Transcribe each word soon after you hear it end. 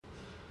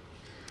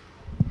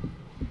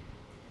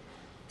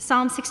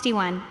Psalm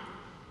 61.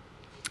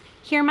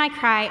 Hear my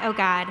cry, O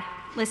God,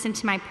 listen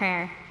to my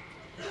prayer.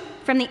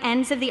 From the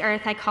ends of the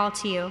earth I call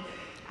to you.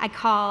 I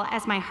call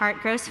as my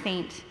heart grows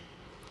faint.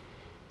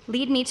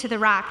 Lead me to the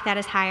rock that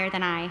is higher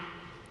than I.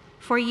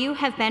 For you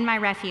have been my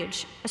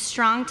refuge, a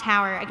strong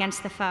tower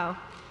against the foe.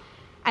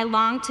 I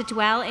long to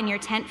dwell in your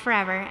tent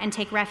forever and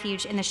take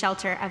refuge in the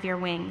shelter of your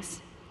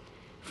wings.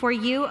 For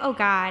you, O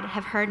God,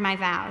 have heard my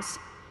vows.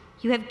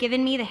 You have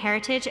given me the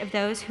heritage of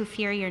those who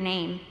fear your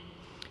name.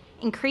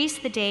 Increase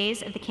the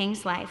days of the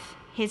king's life,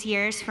 his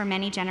years for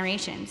many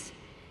generations.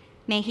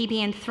 May he be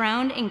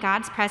enthroned in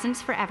God's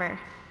presence forever.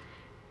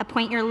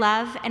 Appoint your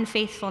love and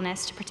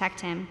faithfulness to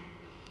protect him.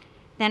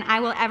 Then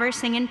I will ever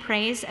sing in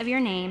praise of your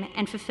name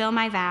and fulfill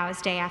my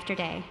vows day after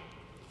day.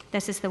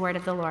 This is the word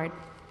of the Lord.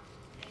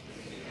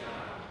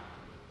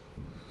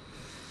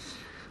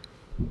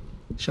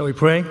 Shall we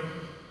pray?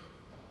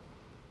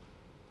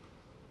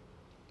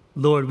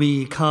 Lord,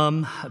 we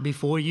come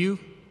before you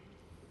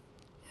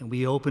and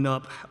we open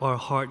up our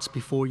hearts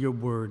before your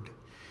word.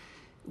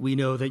 We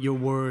know that your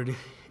word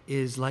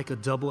is like a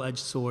double-edged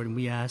sword, and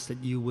we ask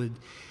that you would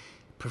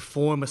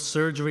perform a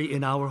surgery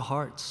in our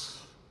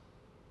hearts.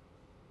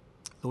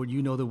 Lord,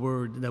 you know the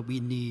word that we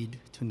need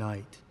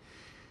tonight.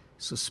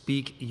 So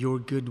speak your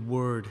good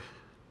word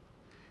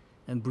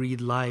and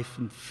breathe life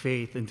and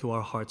faith into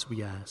our hearts,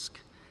 we ask.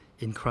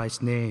 In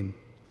Christ's name,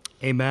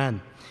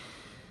 amen.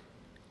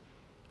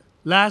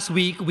 Last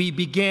week, we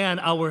began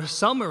our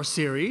summer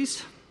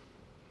series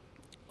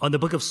on the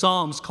book of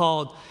Psalms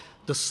called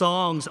The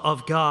Songs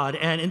of God.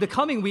 And in the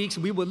coming weeks,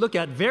 we will look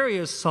at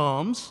various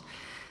psalms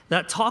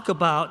that talk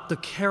about the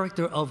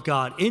character of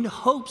God in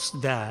hopes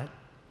that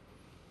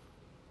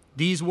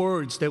these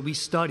words that we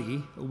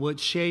study would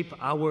shape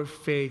our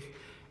faith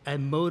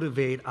and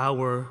motivate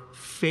our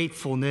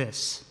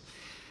faithfulness.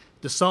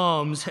 The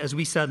Psalms, as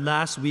we said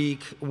last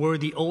week, were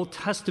the Old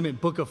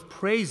Testament book of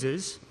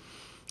praises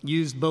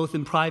used both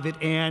in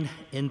private and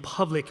in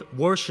public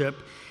worship.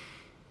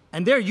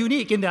 And they're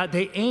unique in that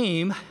they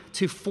aim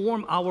to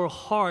form our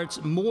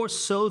hearts more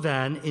so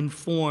than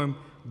inform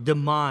the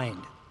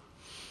mind.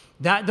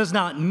 That does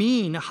not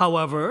mean,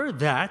 however,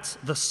 that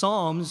the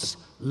Psalms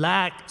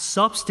lack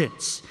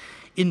substance.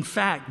 In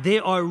fact, they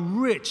are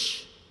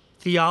rich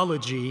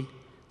theology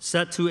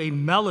set to a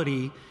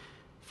melody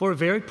for a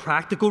very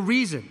practical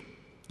reason.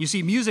 You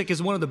see, music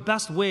is one of the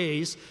best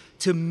ways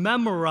to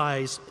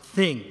memorize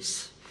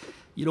things.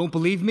 You don't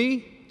believe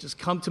me? Just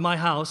come to my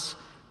house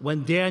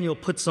when Daniel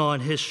puts on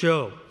his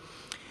show.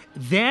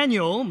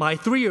 Daniel, my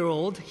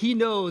 3-year-old, he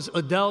knows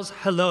Adele's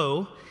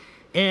Hello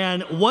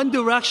and One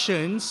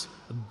Direction's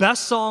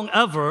Best Song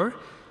Ever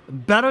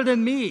better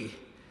than me.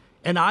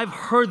 And I've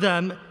heard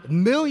them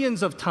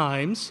millions of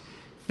times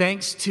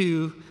thanks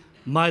to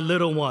my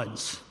little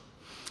ones.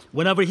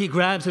 Whenever he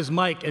grabs his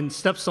mic and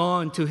steps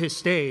on to his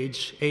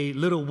stage, a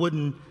little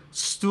wooden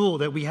stool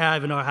that we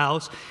have in our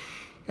house,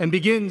 and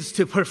begins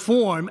to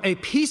perform, a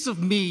piece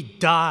of me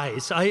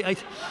dies. I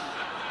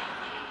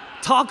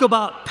talk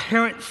about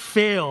parent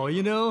fail,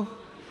 you know?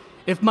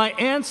 If my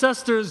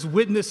ancestors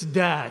witnessed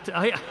that,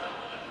 I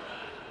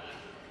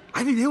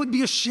think they would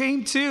be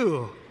ashamed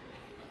too.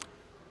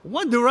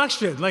 One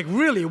Direction, like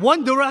really,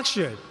 One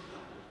Direction.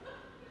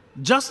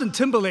 Justin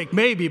Timberlake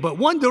maybe, but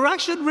One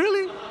Direction,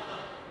 really?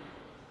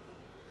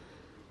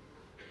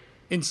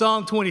 In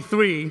Psalm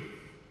 23,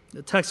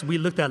 the text we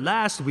looked at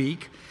last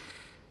week,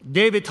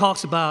 David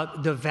talks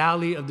about the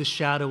valley of the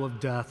shadow of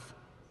death.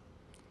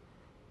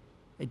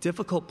 A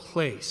difficult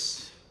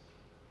place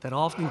that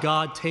often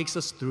God takes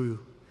us through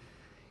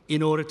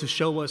in order to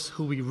show us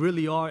who we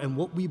really are and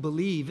what we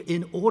believe,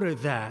 in order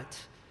that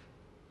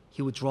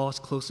he would draw us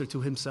closer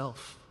to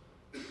himself.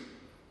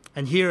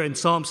 And here in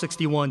Psalm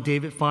 61,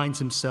 David finds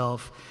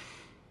himself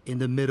in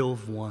the middle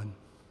of one.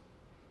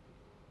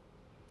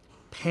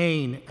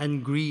 Pain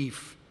and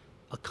grief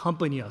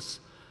accompany us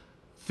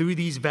through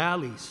these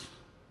valleys.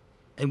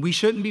 And we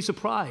shouldn't be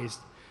surprised,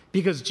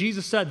 because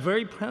Jesus said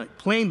very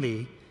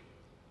plainly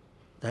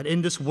that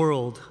in this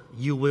world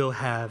you will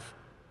have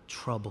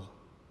trouble.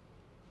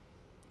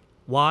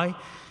 Why?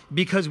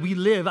 Because we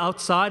live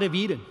outside of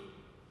Eden.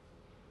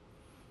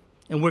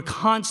 And we're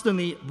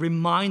constantly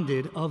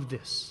reminded of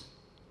this.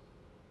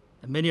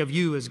 And many of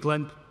you, as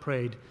Glenn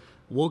prayed,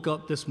 woke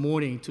up this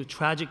morning to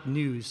tragic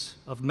news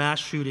of mass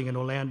shooting in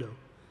Orlando.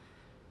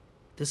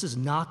 This is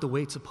not the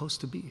way it's supposed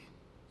to be.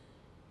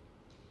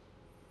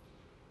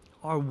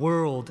 Our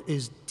world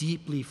is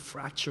deeply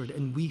fractured,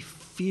 and we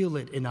feel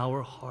it in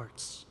our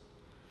hearts.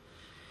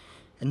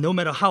 And no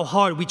matter how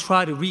hard we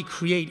try to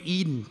recreate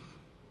Eden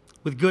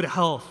with good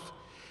health,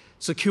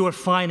 secure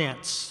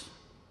finance,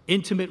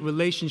 intimate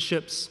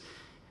relationships,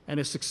 and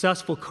a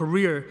successful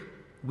career,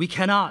 we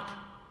cannot.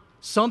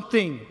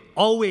 Something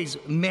always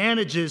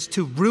manages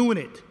to ruin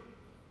it.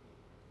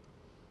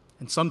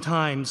 And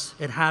sometimes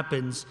it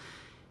happens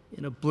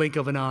in a blink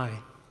of an eye.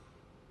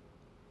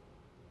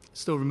 I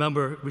still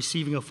remember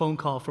receiving a phone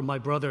call from my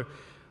brother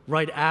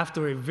right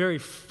after a very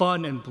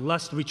fun and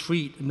blessed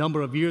retreat a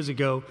number of years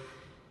ago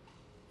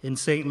in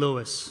St.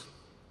 Louis.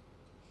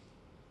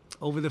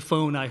 over the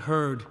phone, I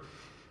heard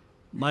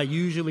my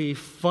usually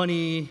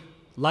funny,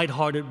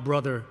 lighthearted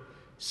brother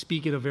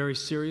speak in a very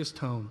serious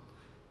tone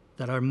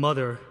that our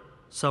mother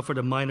suffered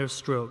a minor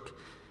stroke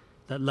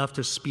that left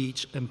her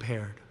speech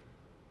impaired.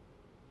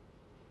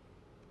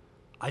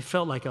 I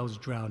felt like I was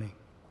drowning.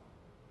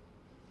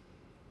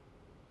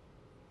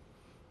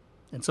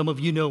 And some of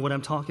you know what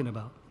I'm talking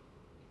about.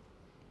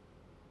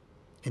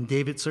 And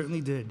David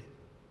certainly did.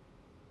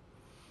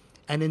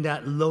 And in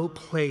that low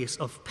place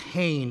of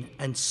pain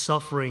and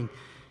suffering,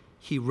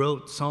 he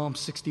wrote Psalm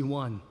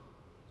 61.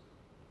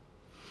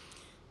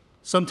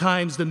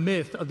 Sometimes the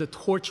myth of the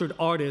tortured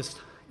artist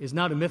is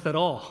not a myth at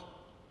all.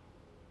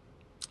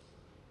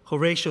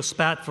 Horatio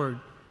Spafford,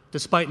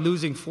 despite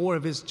losing 4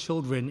 of his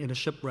children in a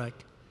shipwreck,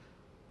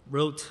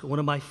 wrote one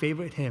of my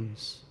favorite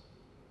hymns,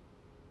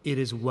 "It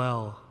is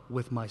well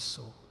with my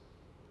soul."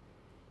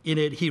 In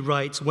it, he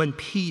writes, "When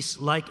peace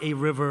like a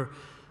river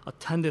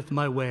attendeth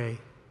my way,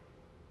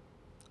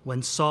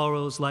 when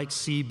sorrows like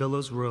sea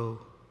billows roll,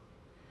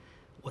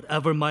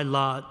 whatever my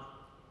lot,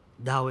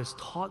 thou hast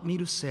taught me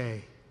to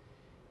say,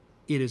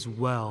 it is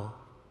well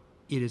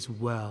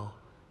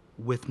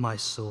with my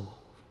soul."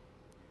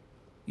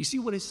 You see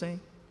what he's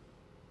saying?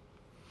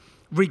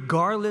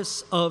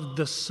 Regardless of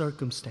the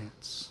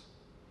circumstance,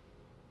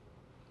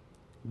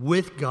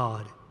 with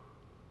God,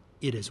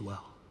 it is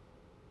well.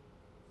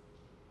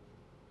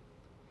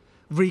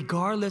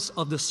 Regardless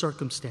of the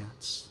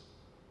circumstance,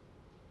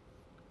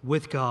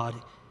 with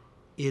God,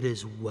 it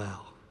is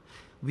well.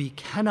 We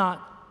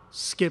cannot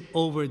skip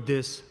over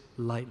this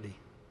lightly.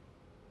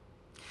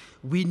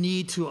 We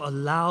need to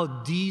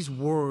allow these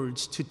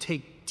words to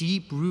take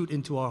deep root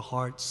into our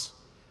hearts,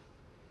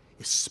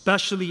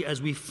 especially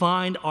as we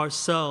find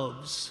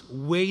ourselves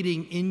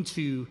wading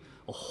into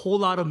a whole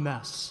lot of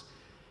mess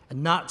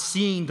and not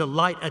seeing the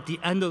light at the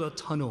end of the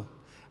tunnel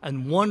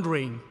and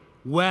wondering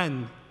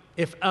when,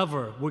 if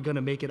ever, we're going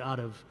to make it out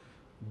of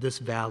this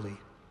valley.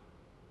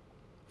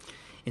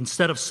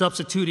 Instead of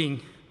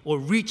substituting or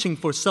reaching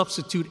for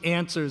substitute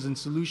answers and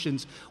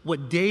solutions,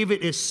 what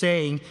David is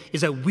saying is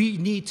that we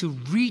need to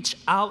reach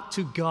out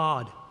to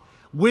God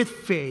with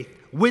faith,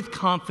 with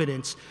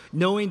confidence,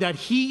 knowing that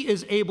He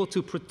is able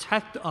to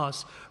protect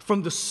us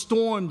from the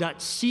storm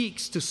that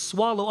seeks to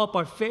swallow up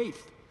our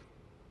faith.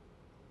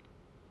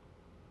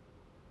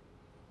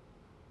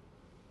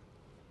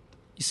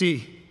 You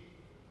see,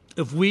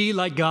 if we,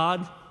 like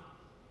God,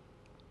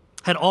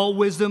 had all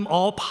wisdom,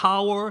 all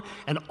power,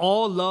 and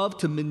all love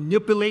to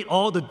manipulate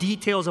all the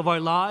details of our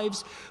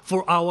lives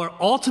for our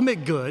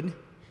ultimate good,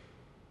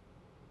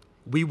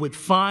 we would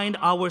find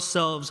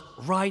ourselves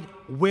right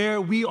where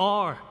we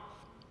are.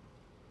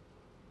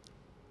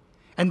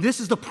 And this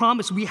is the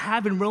promise we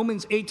have in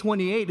Romans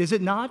 8:28, is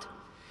it not?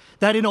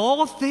 That in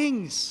all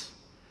things,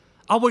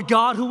 our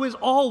God, who is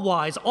all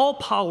wise, all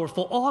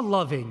powerful, all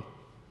loving,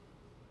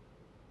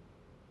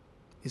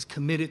 is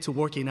committed to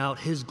working out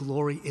His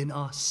glory in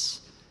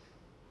us.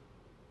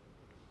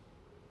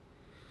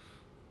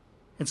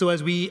 And so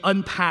as we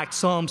unpack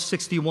Psalm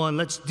 61,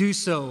 let's do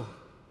so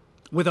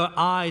with our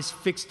eyes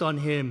fixed on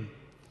Him,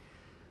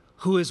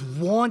 who is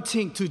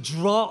wanting to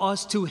draw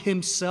us to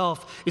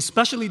Himself,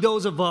 especially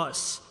those of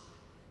us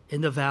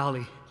in the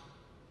valley,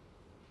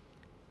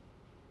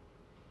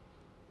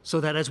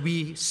 so that as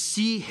we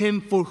see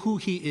Him for who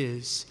He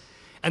is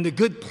and the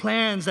good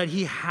plans that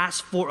He has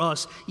for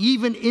us,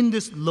 even in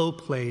this low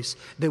place,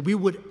 that we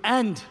would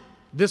end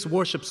this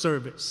worship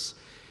service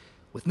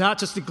with not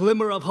just a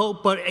glimmer of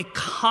hope, but a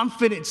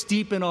confidence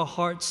deep in our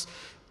hearts,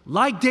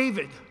 like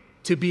David,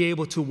 to be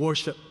able to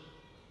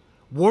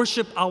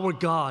worship our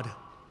God,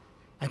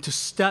 and to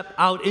step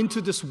out into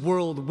this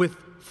world with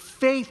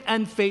faith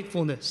and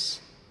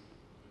faithfulness,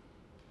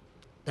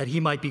 that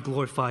He might be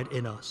glorified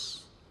in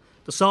us.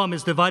 The psalm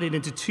is divided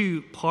into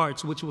 2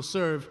 parts, which will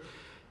serve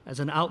as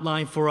an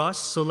outline for us.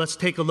 So let's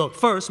take a look.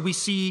 First, we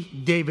see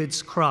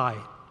David's cry.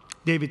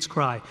 David's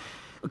cry.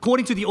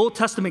 According to the Old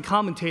Testament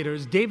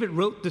commentators, David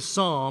wrote the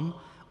psalm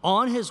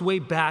on his way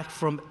back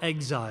from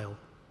exile.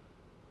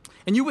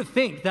 And you would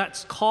think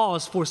that's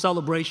cause for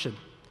celebration.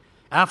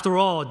 After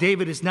all,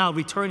 David is now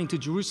returning to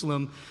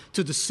Jerusalem,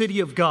 to the city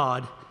of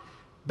God,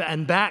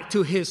 and back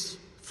to his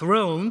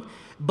throne.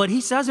 But he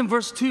says in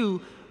verse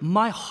 2,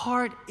 "My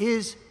heart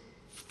is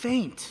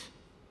faint."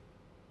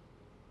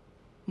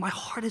 My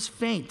heart is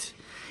faint.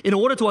 In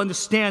order to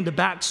understand the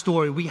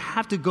backstory, we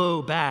have to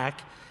go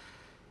back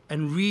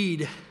and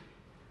read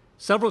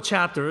several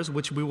chapters,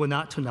 which we will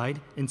not tonight,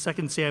 in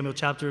 2 Samuel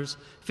chapters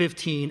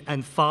 15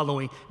 and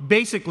following.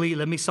 Basically,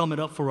 let me sum it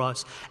up for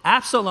us.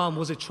 Absalom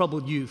was a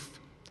troubled youth,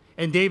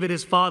 and David,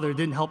 his father,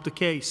 didn't help the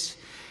case.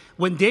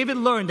 When David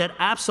learned that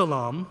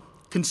Absalom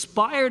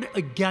conspired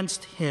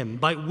against him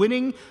by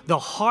winning the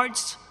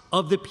hearts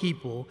of the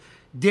people,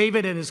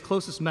 David and his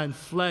closest men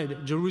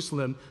fled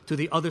Jerusalem to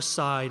the other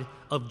side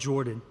of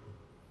Jordan.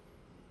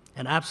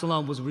 And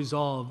Absalom was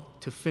resolved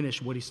to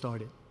finish what he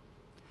started.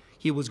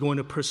 He was going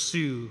to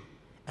pursue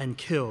and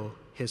kill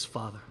his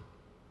father.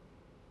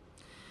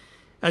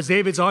 As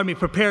David's army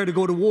prepared to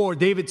go to war,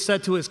 David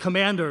said to his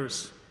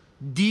commanders,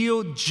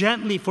 Deal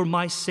gently for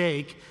my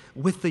sake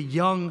with the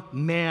young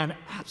man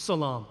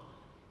Absalom.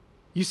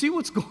 You see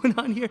what's going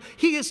on here?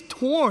 He is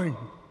torn.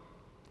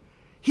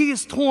 He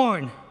is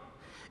torn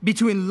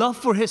between love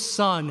for his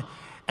son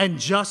and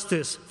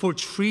justice for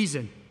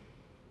treason.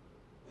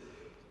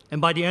 And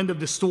by the end of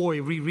the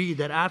story, we read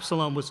that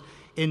Absalom was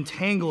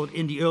entangled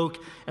in the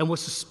oak and was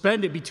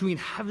suspended between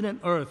heaven and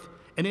earth.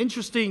 An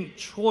interesting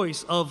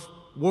choice of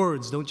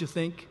words, don't you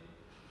think?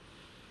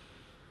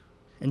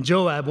 And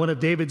Joab, one of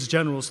David's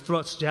generals,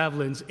 thrust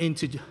javelins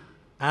into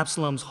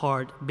Absalom's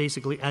heart,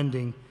 basically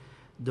ending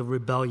the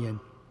rebellion.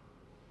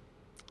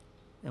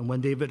 And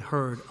when David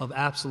heard of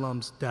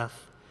Absalom's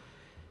death,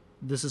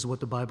 this is what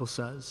the Bible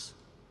says.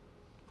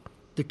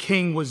 The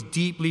king was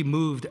deeply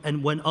moved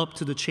and went up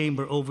to the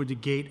chamber over the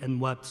gate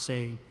and wept,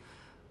 saying,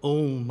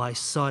 "Oh, my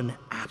son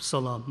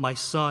Absalom, my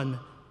son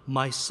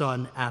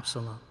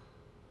Absalom,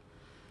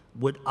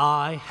 would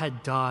I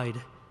had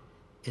died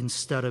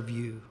instead of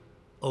you.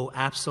 O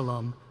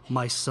Absalom,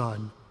 my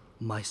son,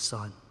 my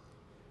son."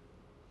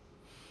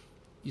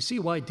 You see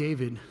why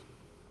David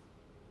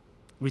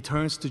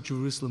returns to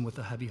Jerusalem with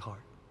a heavy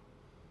heart.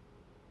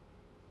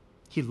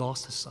 He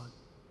lost his son.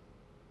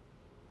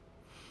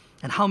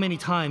 And how many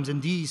times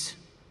in these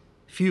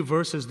few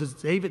verses does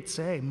David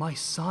say, my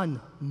son,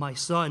 my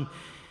son?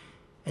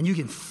 And you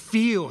can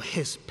feel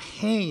his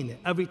pain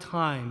every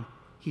time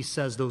he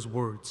says those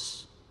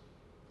words.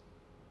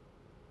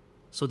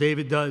 So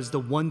David does the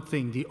one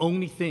thing, the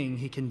only thing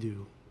he can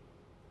do.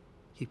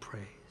 He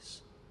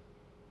prays.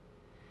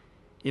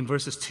 In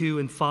verses 2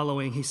 and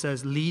following, he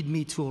says, "Lead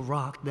me to a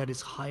rock that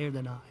is higher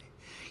than I."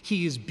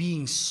 He is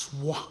being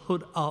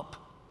swallowed up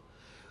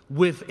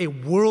with a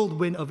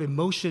whirlwind of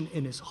emotion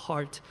in his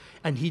heart,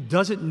 and he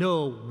doesn't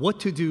know what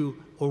to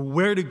do or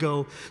where to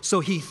go, so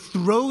he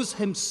throws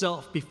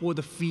himself before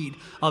the feet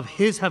of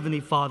his heavenly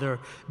Father,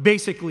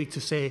 basically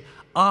to say,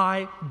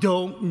 I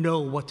don't know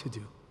what to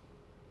do.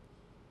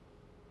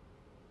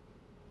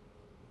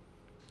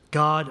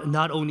 God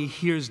not only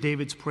hears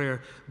David's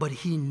prayer, but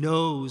he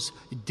knows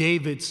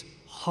David's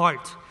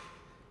heart.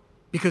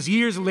 Because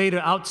years later,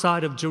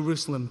 outside of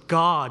Jerusalem,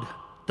 God,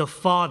 the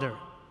Father,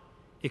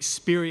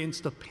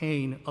 experienced the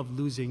pain of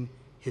losing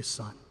his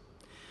son,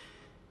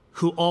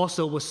 who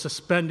also was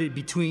suspended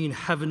between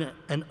heaven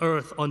and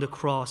earth on the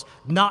cross,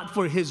 not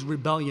for his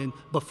rebellion,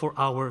 but for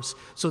ours,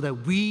 so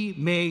that we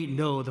may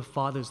know the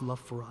Father's love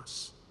for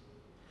us.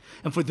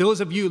 And for those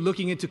of you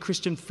looking into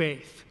Christian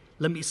faith,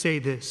 let me say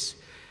this.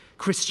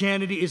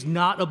 Christianity is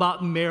not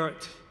about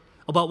merit,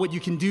 about what you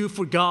can do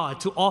for God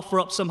to offer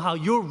up somehow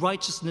your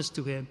righteousness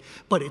to him,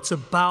 but it's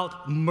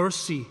about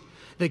mercy,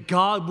 that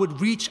God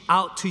would reach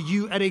out to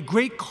you at a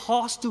great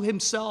cost to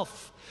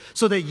himself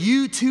so that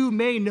you too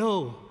may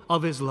know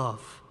of his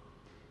love.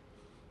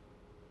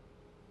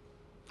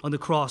 On the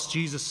cross,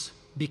 Jesus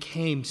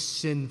became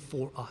sin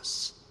for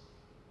us.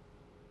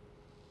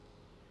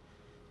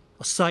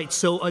 A sight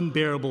so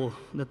unbearable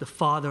that the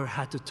Father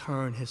had to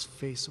turn his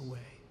face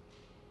away.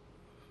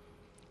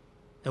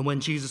 And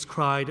when Jesus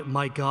cried,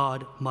 my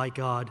God,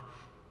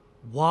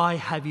 why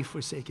have you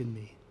forsaken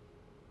me?"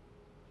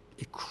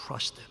 It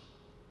crushed him.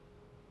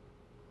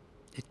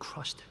 It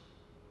crushed him.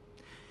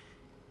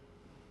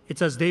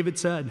 It's as David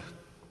said,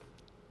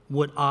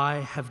 "Would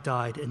I have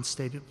died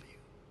instead of you?"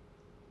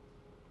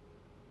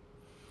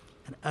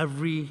 And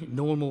every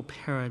normal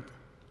parent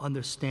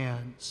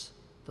understands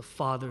the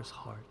Father's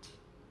heart.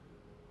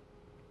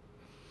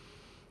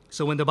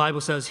 So when the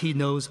Bible says he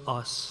knows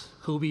us,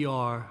 who we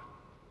are,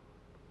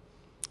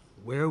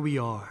 where we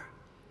are,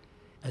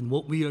 and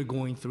what we are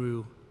going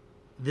through,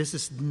 this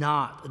is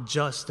not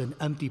just an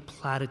empty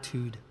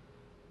platitude,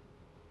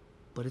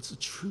 but it's the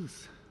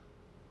truth.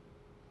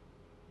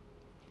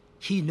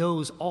 He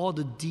knows all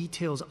the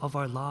details of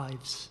our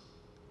lives,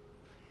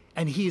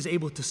 and he is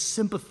able to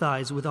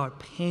sympathize with our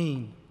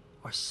pain,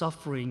 our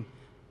suffering,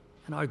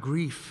 and our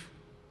grief.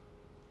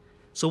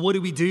 So what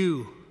do we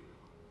do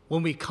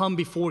when we come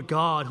before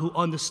God who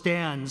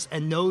understands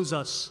and knows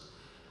us?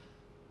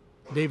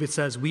 David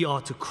says we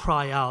ought to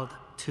cry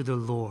out to the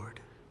Lord.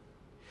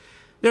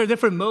 There are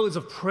different modes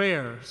of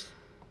prayers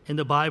in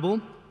the Bible,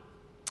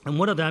 and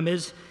one of them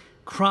is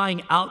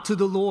crying out to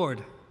the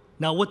Lord.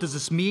 Now, what does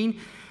this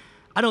mean?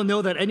 I don't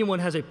know that anyone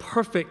has a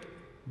perfect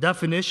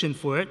definition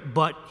for it,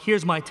 but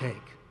here's my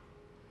take.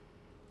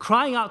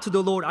 Crying out to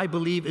the Lord, I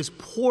believe, is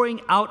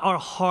pouring out our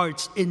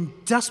hearts in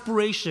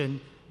desperation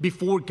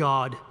before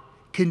God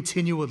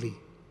continually.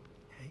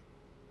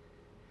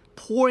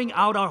 Pouring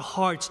out our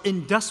hearts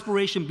in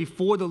desperation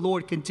before the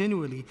Lord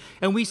continually.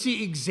 And we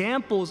see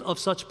examples of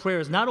such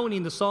prayers, not only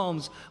in the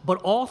Psalms,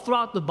 but all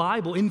throughout the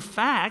Bible. In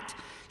fact,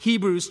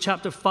 Hebrews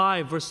chapter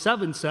 5, verse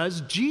 7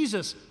 says,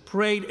 Jesus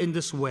prayed in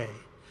this way.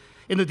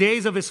 In the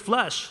days of his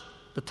flesh,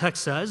 the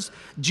text says,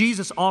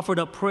 Jesus offered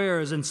up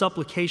prayers and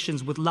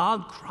supplications with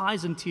loud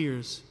cries and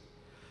tears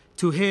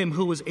to him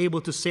who was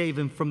able to save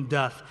him from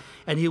death,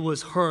 and he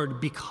was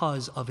heard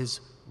because of his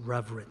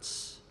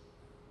reverence.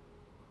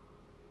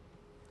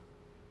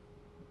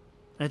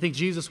 And I think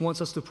Jesus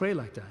wants us to pray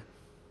like that.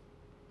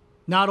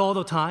 Not all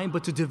the time,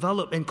 but to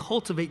develop and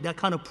cultivate that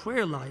kind of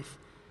prayer life.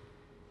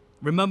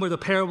 Remember the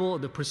parable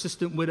of the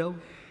persistent widow?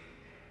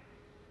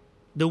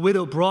 The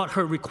widow brought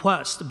her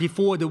request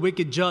before the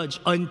wicked judge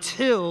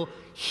until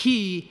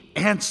he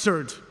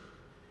answered.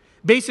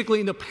 Basically,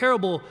 in the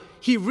parable,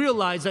 he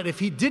realized that if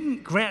he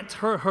didn't grant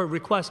her her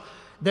request,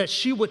 that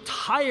she would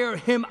tire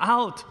him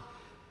out.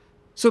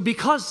 So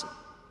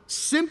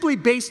simply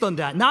based on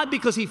that, not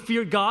because he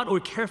feared God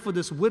or cared for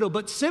this widow,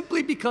 but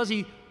simply because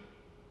he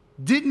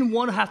didn't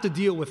want to have to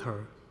deal with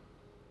her,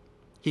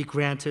 he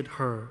granted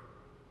her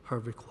her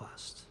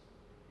request.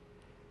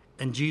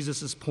 And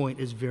Jesus' point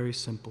is very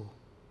simple.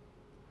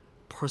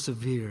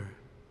 Persevere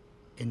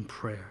in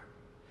prayer.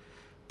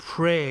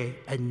 Pray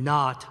and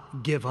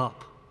not give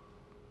up.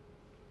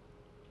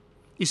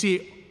 You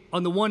see,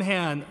 on the one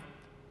hand,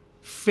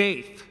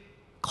 faith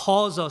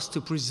calls us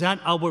to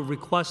present our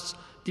requests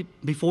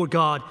before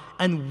God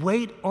and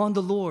wait on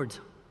the Lord.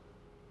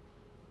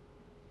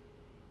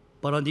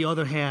 But on the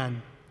other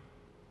hand,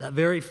 that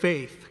very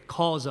faith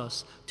calls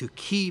us to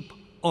keep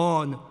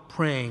on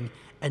praying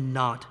and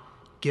not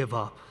give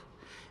up.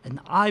 And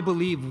I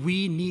believe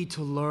we need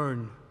to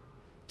learn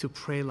to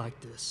pray like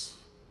this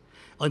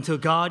until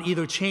God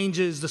either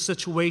changes the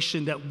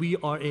situation that we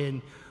are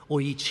in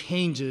or he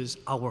changes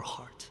our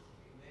heart.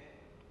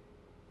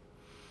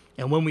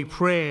 And when we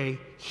pray,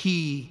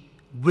 he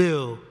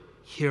will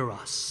hear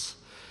us.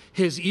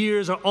 His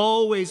ears are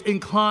always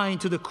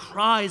inclined to the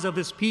cries of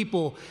his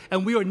people,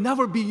 and we are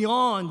never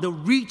beyond the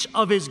reach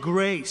of his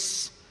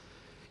grace.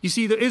 You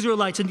see, the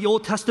Israelites in the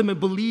Old Testament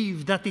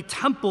believed that the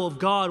temple of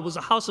God was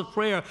a house of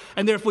prayer,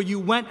 and therefore you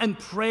went and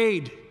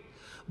prayed.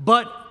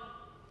 But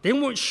they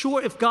weren't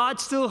sure if God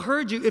still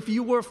heard you if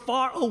you were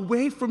far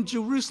away from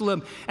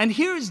Jerusalem. And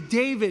here's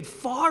David,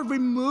 far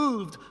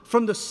removed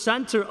from the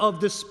center of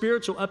this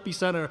spiritual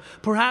epicenter,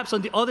 perhaps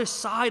on the other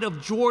side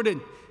of Jordan.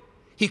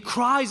 He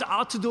cries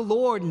out to the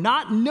Lord,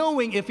 not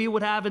knowing if he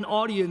would have an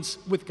audience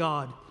with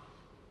God.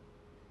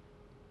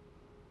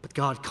 But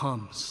God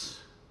comes,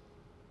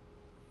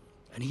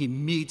 and he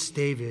meets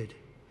David,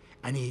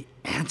 and he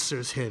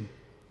answers him.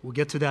 We'll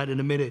get to that in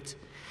a minute.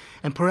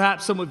 And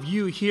perhaps some of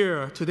you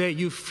here today,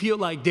 you feel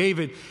like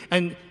David,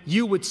 and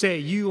you would say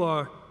you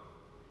are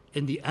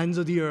in the ends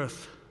of the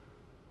earth.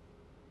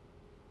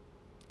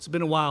 It's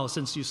been a while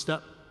since you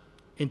stepped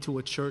into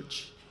a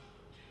church.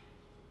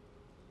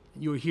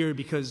 You were here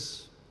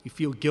because you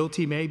feel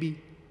guilty,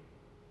 maybe.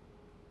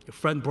 Your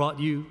friend brought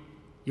you.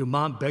 Your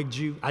mom begged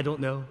you. I don't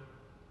know.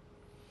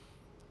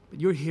 But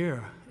you're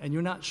here, and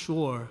you're not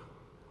sure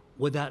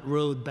what that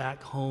road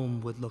back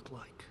home would look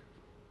like.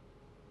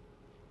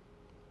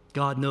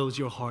 God knows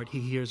your heart.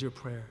 He hears your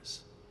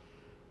prayers.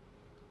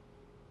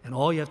 And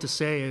all you have to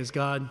say is,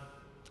 God,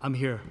 I'm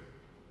here.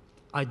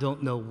 I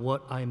don't know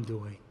what I'm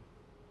doing.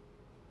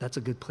 That's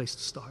a good place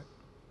to start.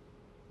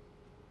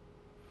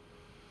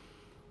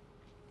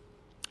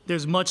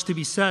 There's much to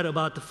be said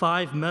about the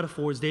 5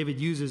 metaphors David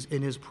uses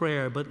in his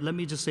prayer, but let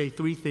me just say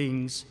 3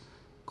 things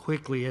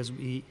quickly as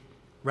we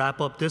wrap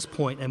up this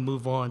point and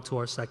move on to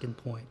our second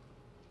point.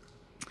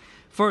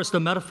 First, the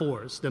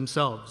metaphors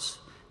themselves.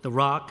 The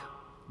rock,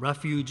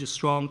 refuge, a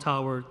strong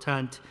tower,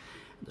 tent,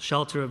 the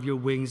shelter of your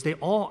wings, they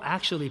all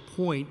actually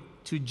point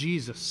to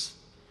Jesus.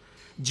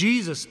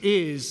 Jesus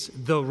is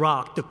the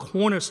rock, the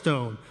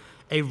cornerstone,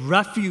 a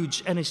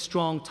refuge and a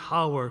strong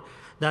tower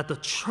that the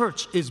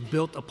church is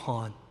built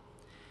upon.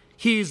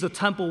 He is the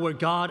temple where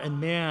God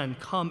and man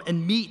come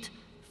and meet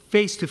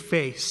face to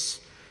face.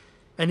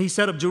 And he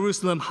said of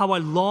Jerusalem, how I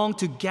long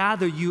to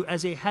gather you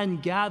as a hen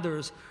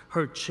gathers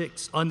her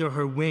chicks under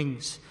her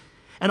wings.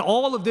 And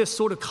all of this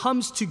sort of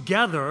comes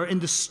together in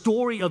the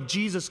story of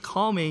Jesus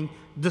calming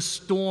the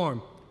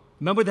storm.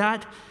 Remember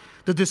that?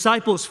 The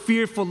disciples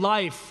fear for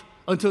life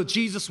until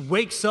Jesus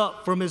wakes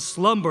up from his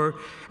slumber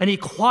and he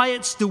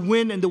quiets the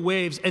wind and the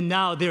waves, and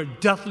now they're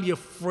deathly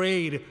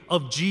afraid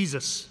of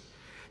Jesus.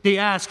 They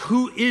ask,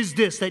 who is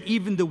this that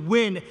even the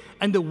wind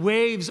and the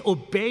waves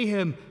obey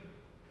him?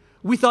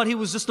 We thought he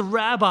was just a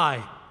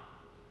rabbi,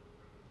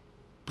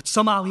 but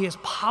somehow he has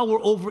power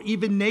over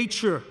even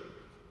nature.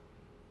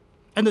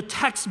 And the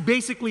text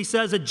basically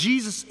says that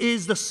Jesus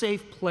is the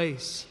safe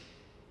place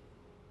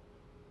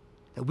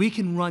that we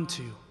can run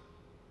to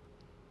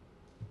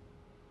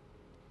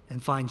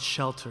and find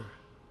shelter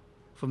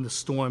from the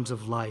storms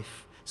of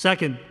life.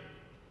 Second,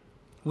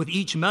 with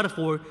each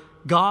metaphor,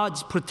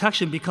 God's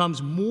protection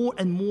becomes more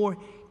and more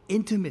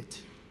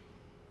intimate.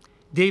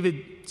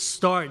 David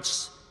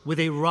starts with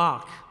a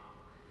rock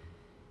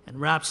and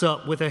wraps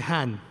up with a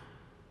hen.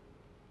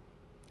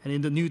 And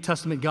in the New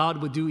Testament,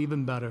 God would do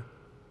even better.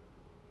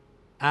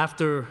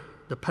 After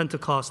the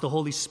Pentecost, the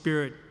Holy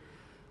Spirit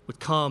would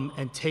come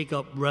and take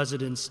up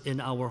residence in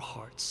our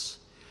hearts.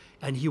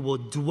 And he will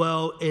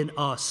dwell in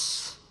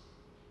us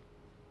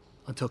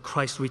until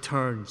Christ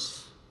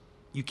returns.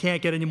 You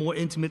can't get any more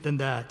intimate than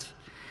that.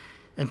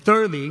 And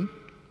thirdly,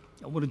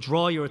 I want to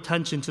draw your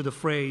attention to the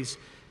phrase,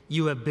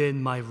 you have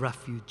been my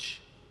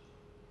refuge.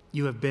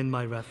 You have been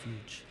my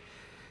refuge.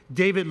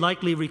 David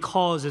likely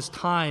recalls his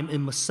time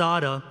in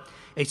Masada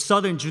a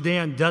southern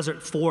Judean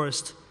desert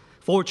fortress,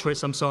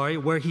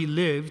 where he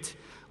lived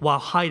while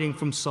hiding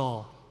from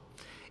Saul.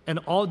 And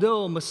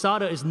although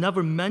Masada is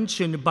never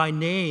mentioned by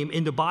name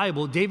in the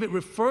Bible, David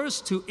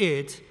refers to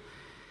it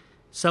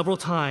several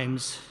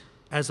times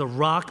as a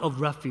rock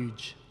of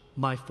refuge,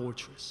 my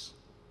fortress.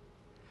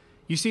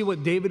 You see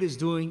what David is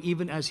doing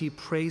even as he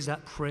prays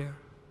that prayer?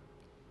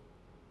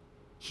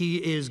 He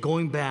is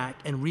going back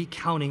and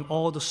recounting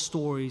all the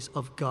stories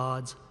of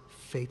God's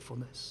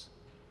faithfulness.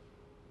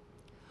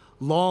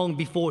 Long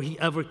before he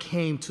ever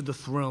came to the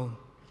throne,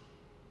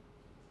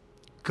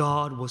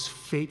 God was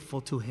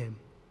faithful to him.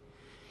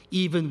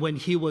 Even when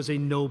he was a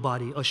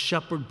nobody, a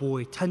shepherd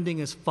boy tending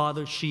his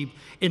father's sheep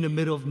in the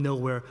middle of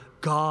nowhere,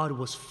 God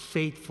was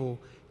faithful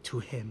to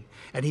him.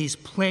 And he's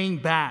playing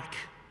back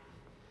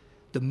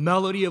the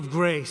melody of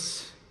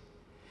grace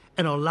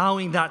and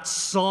allowing that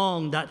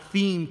song, that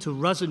theme to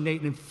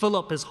resonate and fill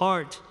up his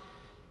heart.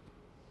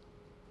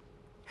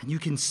 And you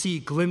can see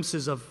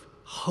glimpses of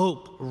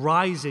hope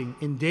rising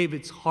in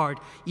David's heart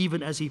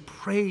even as he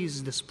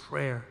prays this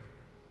prayer.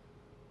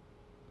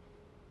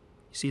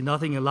 You see,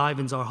 nothing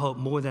enlivens our hope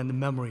more than the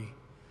memory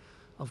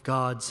of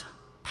God's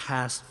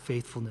past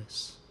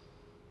faithfulness.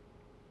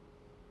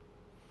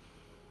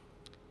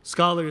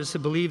 Scholars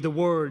believe the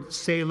word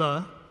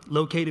Selah,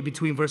 located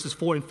between verses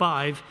 4 and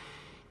 5,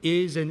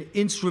 is an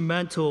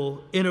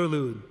instrumental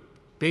interlude.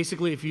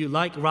 Basically, if you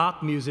like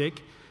rock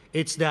music,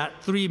 it's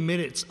that 3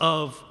 minutes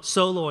of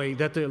soloing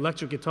that the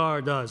electric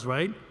guitar does,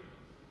 right?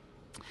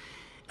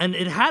 And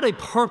it had a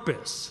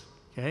purpose,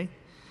 okay?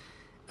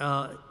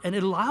 And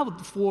it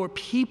allowed for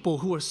people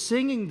who are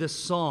singing this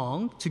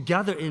song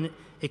together in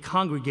a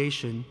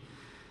congregation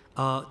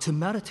to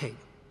meditate,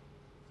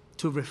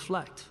 to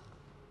reflect.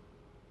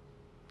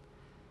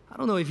 I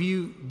don't know if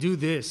you do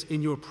this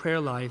in your prayer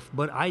life,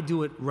 but I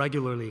do it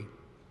regularly.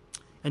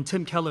 And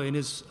Tim Keller, in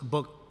his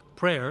book,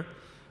 Prayer,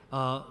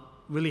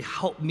 really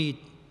helped me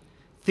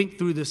think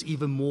through this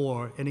even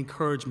more and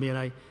encourage me, and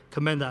I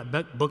commend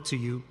that book to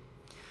you.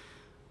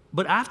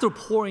 But after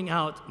pouring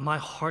out my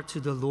heart to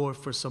the Lord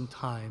for some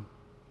time,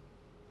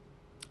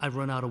 I've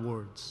run out of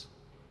words.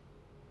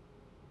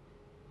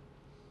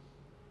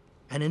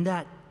 And in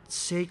that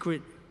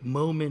sacred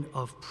moment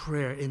of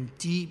prayer, in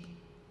deep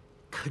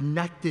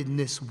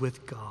connectedness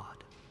with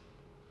God,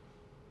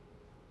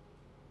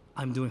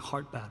 I'm doing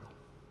heart battle.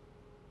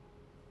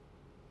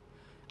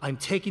 I'm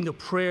taking the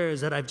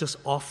prayers that I've just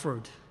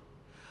offered,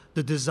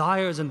 the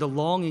desires and the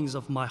longings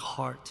of my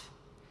heart,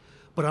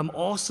 but I'm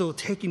also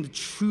taking the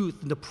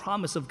truth and the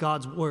promise of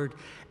God's word,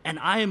 and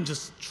I am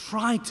just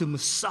trying to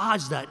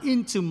massage that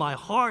into my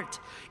heart,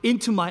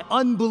 into my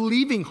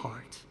unbelieving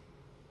heart.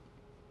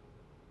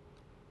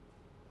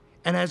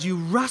 And as you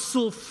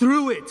wrestle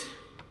through it,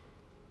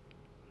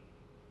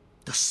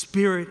 the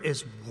Spirit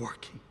is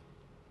working.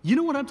 You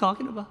know what I'm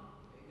talking about?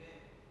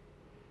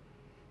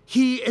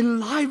 He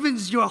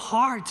enlivens your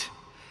heart,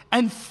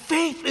 and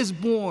faith is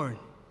born.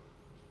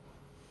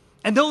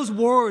 And those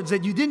words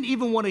that you didn't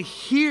even want to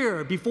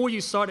hear before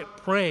you started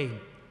praying,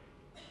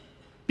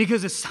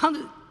 because it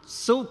sounded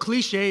so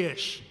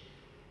cliche-ish,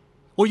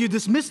 or you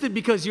dismissed it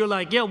because you're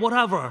like, yeah,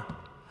 whatever.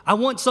 I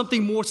want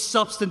something more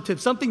substantive,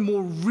 something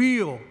more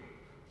real.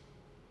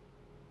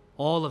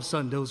 All of a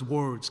sudden, those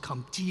words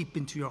come deep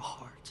into your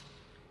heart,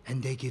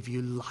 and they give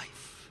you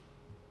life.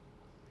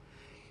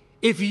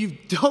 If you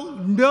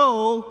don't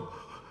know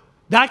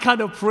that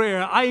kind of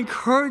prayer, I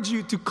encourage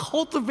you to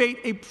cultivate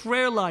a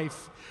prayer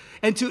life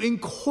and to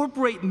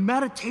incorporate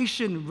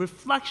meditation,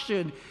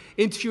 reflection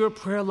into your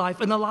prayer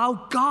life and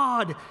allow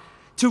God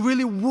to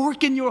really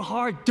work in your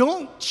heart.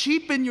 Don't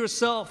cheapen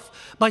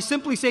yourself by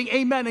simply saying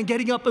amen and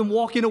getting up and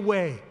walking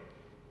away.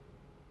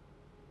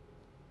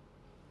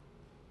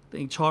 I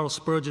think Charles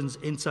Spurgeon's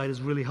insight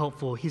is really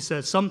helpful. He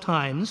says,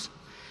 sometimes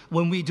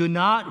when we do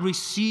not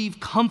receive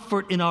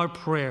comfort in our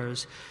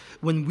prayers,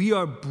 when we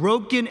are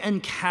broken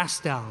and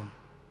cast down,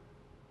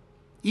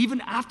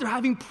 even after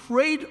having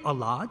prayed a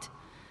lot,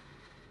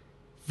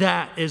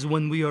 that is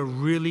when we are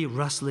really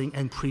wrestling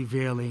and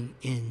prevailing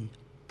in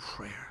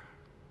prayer.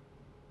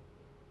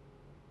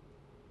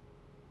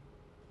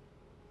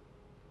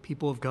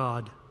 People of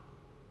God,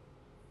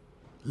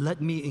 let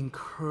me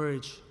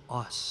encourage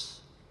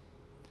us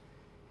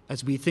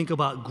as we think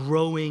about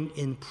growing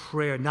in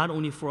prayer, not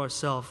only for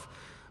ourselves,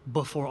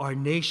 but for our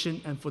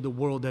nation and for the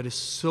world that is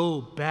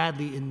so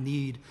badly in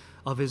need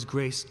of His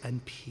grace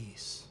and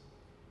peace.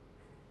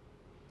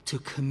 To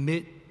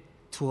commit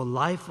to a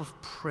life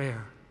of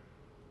prayer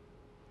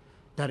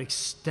that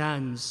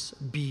extends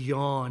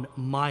beyond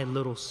my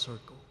little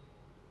circle.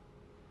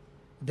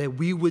 That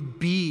we would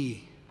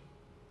be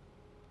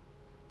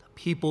the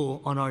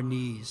people on our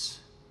knees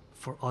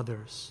for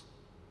others,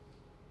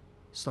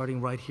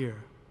 starting right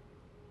here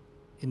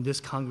in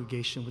this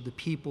congregation with the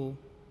people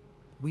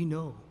we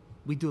know,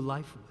 we do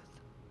life with.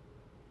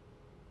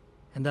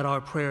 And that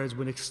our prayers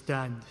would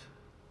extend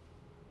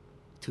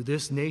to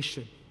this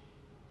nation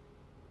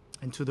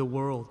and to the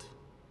world.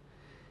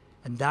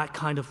 And that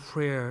kind of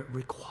prayer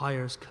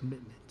requires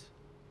commitment.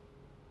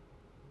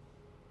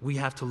 We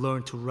have to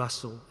learn to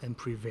wrestle and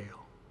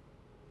prevail.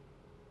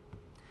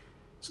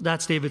 So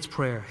that's David's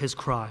prayer, his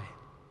cry.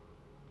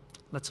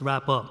 Let's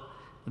wrap up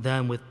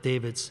then with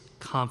David's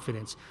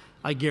confidence.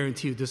 I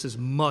guarantee you this is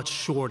much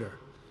shorter,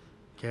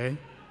 okay?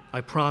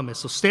 I promise.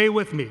 So stay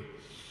with me.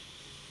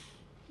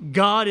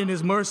 God in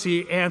his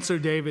mercy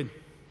answered David.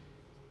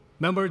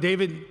 Remember,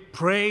 David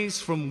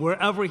prays from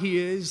wherever he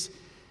is,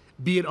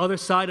 be it other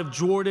side of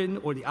Jordan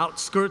or the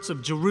outskirts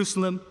of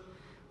Jerusalem,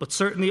 but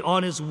certainly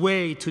on his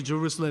way to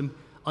Jerusalem,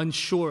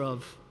 unsure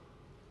of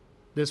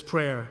this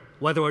prayer,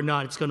 whether or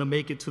not it's going to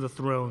make it to the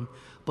throne.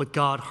 But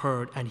God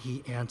heard and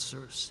he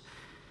answers.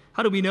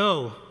 How do we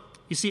know?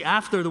 You see,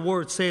 after the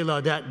word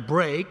Selah, that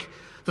break,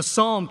 the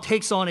psalm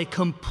takes on a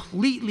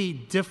completely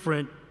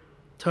different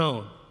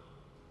tone.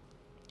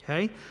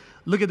 Okay?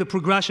 Look at the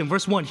progression.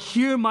 Verse 1,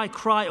 hear my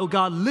cry, O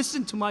God,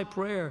 listen to my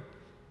prayer.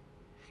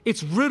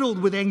 It's riddled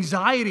with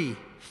anxiety,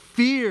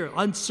 fear,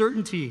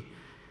 uncertainty.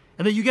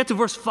 And then you get to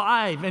verse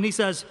 5, and he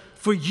says,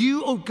 for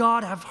you, O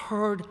God, have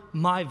heard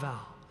my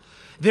vow.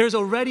 There's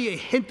already a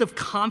hint of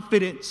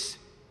confidence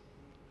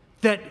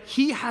that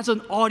he has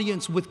an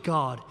audience with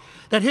God,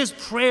 that his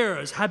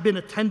prayers have been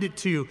attended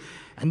to.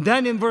 And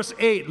then in verse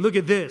 8, look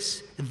at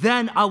this.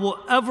 Then I will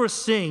ever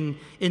sing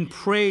in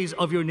praise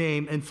of your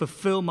name and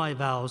fulfill my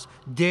vows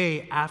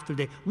day after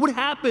day. What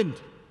happened?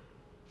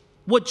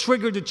 What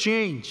triggered the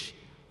change?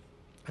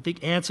 I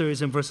think answer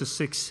is in verses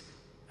 6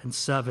 and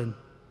 7.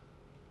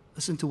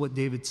 Listen to what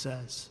David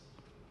says.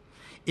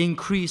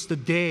 Increase the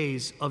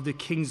days of the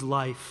king's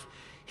life,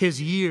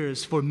 his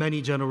years for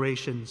many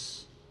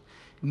generations.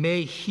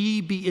 May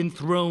he be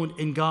enthroned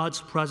in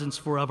God's presence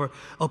forever.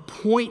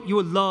 Appoint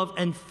your love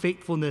and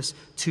faithfulness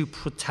to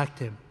protect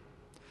him.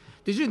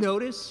 Did you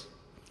notice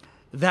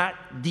that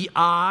the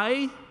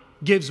I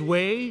gives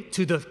way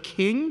to the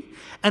king?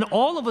 And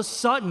all of a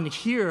sudden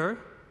here,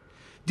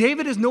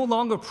 David is no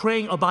longer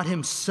praying about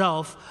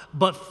himself,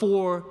 but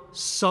for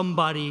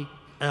somebody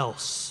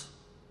else.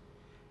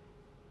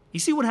 You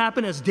see what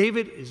happened as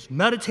David is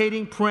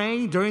meditating,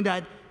 praying during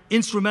that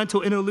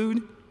instrumental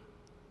interlude?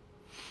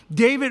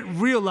 David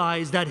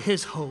realized that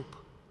his hope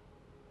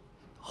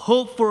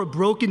for a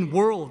broken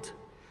world,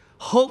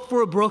 hope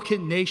for a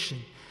broken nation,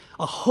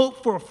 a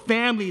hope for a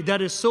family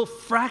that is so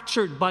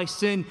fractured by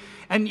sin,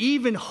 and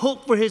even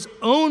hope for his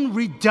own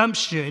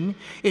redemption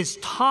is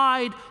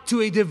tied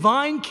to a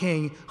divine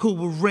king who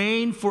will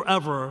reign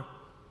forever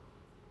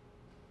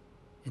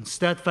in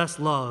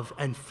steadfast love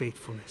and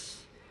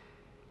faithfulness.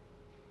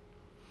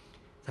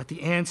 That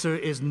the answer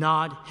is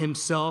not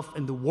himself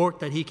and the work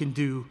that he can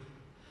do,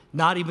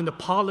 not even the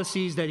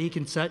policies that he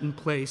can set in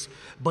place,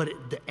 but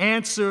the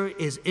answer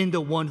is in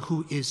the one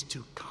who is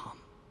to come.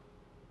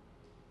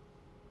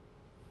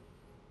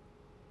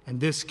 And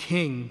this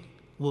king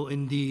will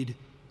indeed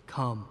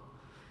come,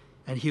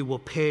 and he will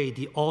pay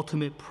the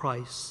ultimate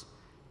price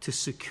to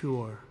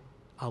secure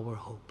our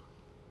hope.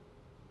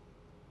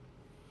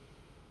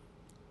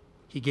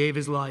 He gave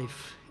his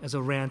life as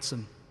a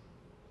ransom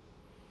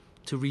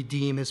to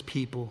redeem his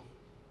people.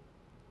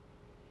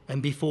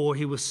 And before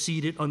he was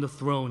seated on the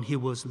throne, he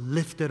was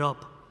lifted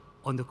up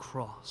on the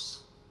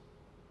cross.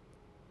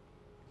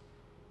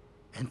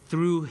 And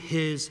through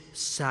his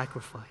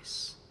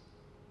sacrifice,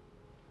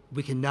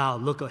 we can now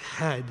look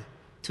ahead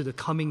to the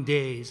coming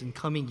days and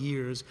coming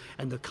years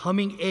and the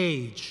coming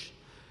age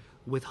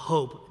with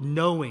hope,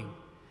 knowing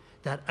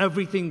that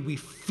everything we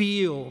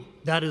feel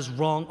that is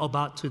wrong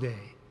about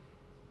today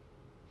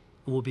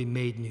will be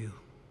made new.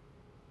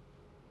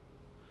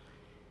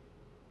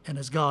 And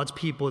as God's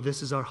people,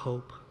 this is our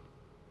hope.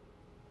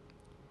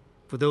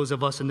 For those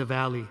of us in the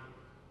valley,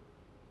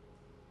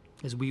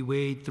 as we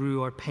wade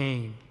through our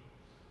pain,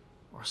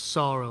 our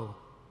sorrow,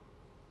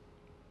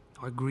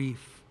 our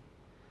grief,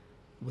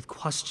 with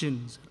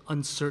questions and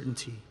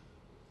uncertainty,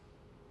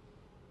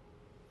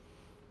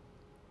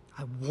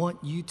 I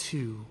want you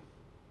to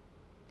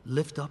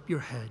lift up your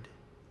head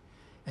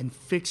and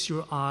fix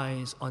your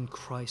eyes on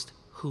Christ,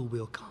 who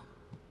will come,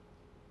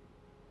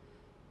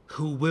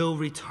 who will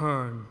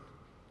return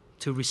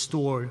to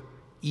restore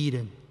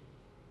Eden,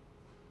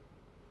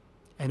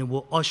 and it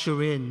will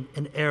usher in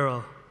an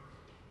era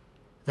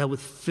that would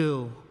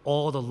fill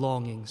all the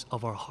longings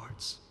of our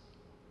hearts.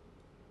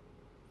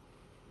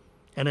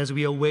 And as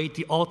we await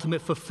the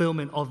ultimate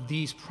fulfillment of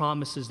these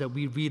promises that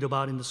we read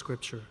about in the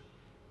scripture,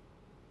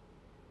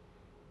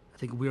 I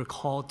think we are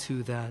called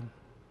to that,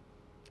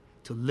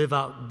 to live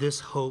out this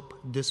hope,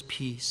 this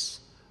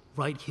peace,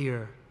 right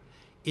here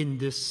in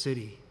this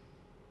city.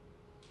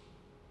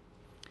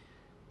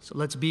 So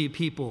let's be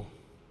people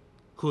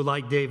who,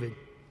 like David,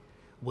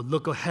 will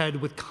look ahead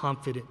with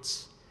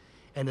confidence,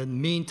 and in the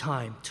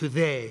meantime,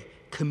 today,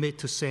 commit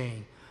to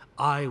saying,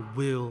 I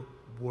will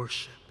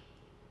worship.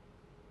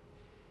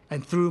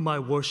 And through my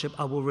worship,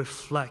 I will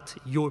reflect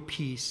your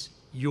peace,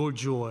 your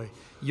joy,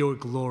 your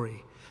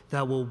glory,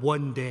 that will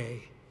one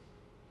day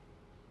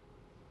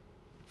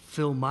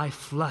fill my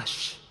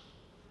flesh.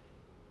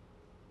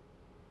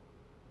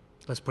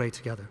 Let's pray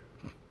together.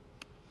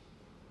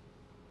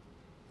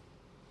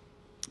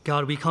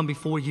 God, we come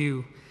before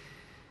you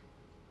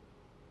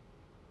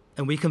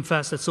And we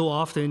confess that so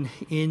often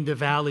in the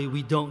valley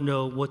we don't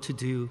know what to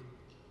do.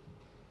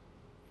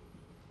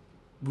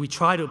 We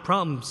try to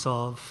problem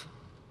solve,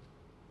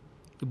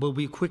 but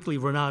we quickly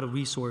run out of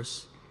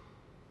resource,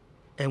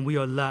 and we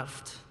are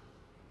left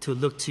to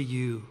look to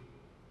you.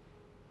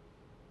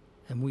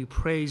 And we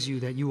praise you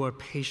that you are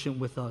patient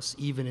with us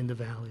even in the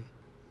valley.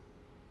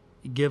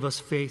 Give us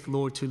faith,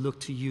 Lord, to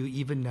look to you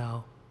even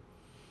now.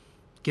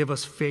 Give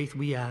us faith,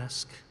 we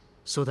ask,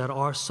 so that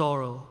our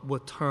sorrow will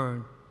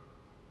turn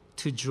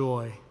to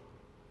joy,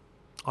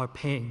 our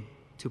pain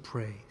to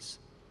praise.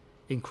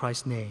 In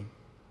Christ's name,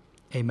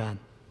 amen.